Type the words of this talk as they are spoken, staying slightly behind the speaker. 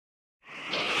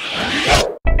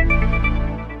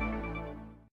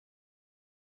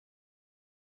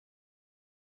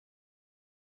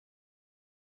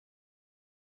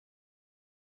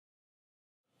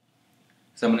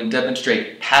So I'm going to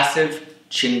demonstrate passive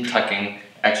chin tucking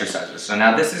exercises. So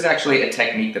now this is actually a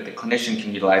technique that the clinician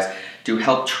can utilize to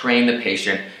help train the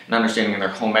patient in understanding their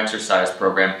home exercise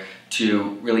program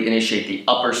to really initiate the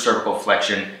upper cervical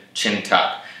flexion chin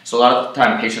tuck. So a lot of the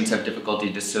time patients have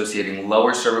difficulty dissociating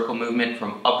lower cervical movement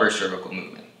from upper cervical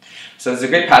movement. So it's a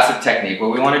great passive technique. What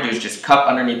we want to do is just cup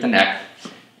underneath the neck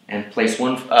and place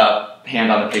one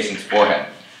hand on the patient's forehead.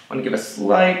 I want to give a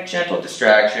slight gentle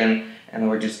distraction, and then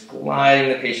we're just gliding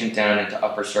the patient down into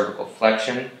upper cervical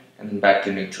flexion and then back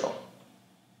to neutral.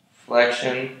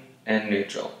 Flexion and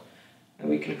neutral. And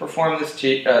we can perform this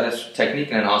technique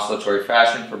in an oscillatory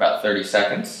fashion for about 30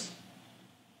 seconds.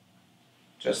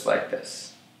 Just like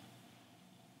this.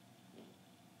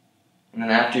 And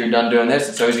then after you're done doing this,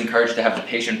 it's always encouraged to have the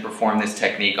patient perform this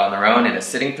technique on their own in a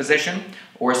sitting position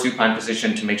or a supine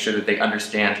position to make sure that they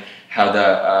understand how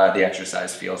the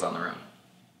exercise feels on their own.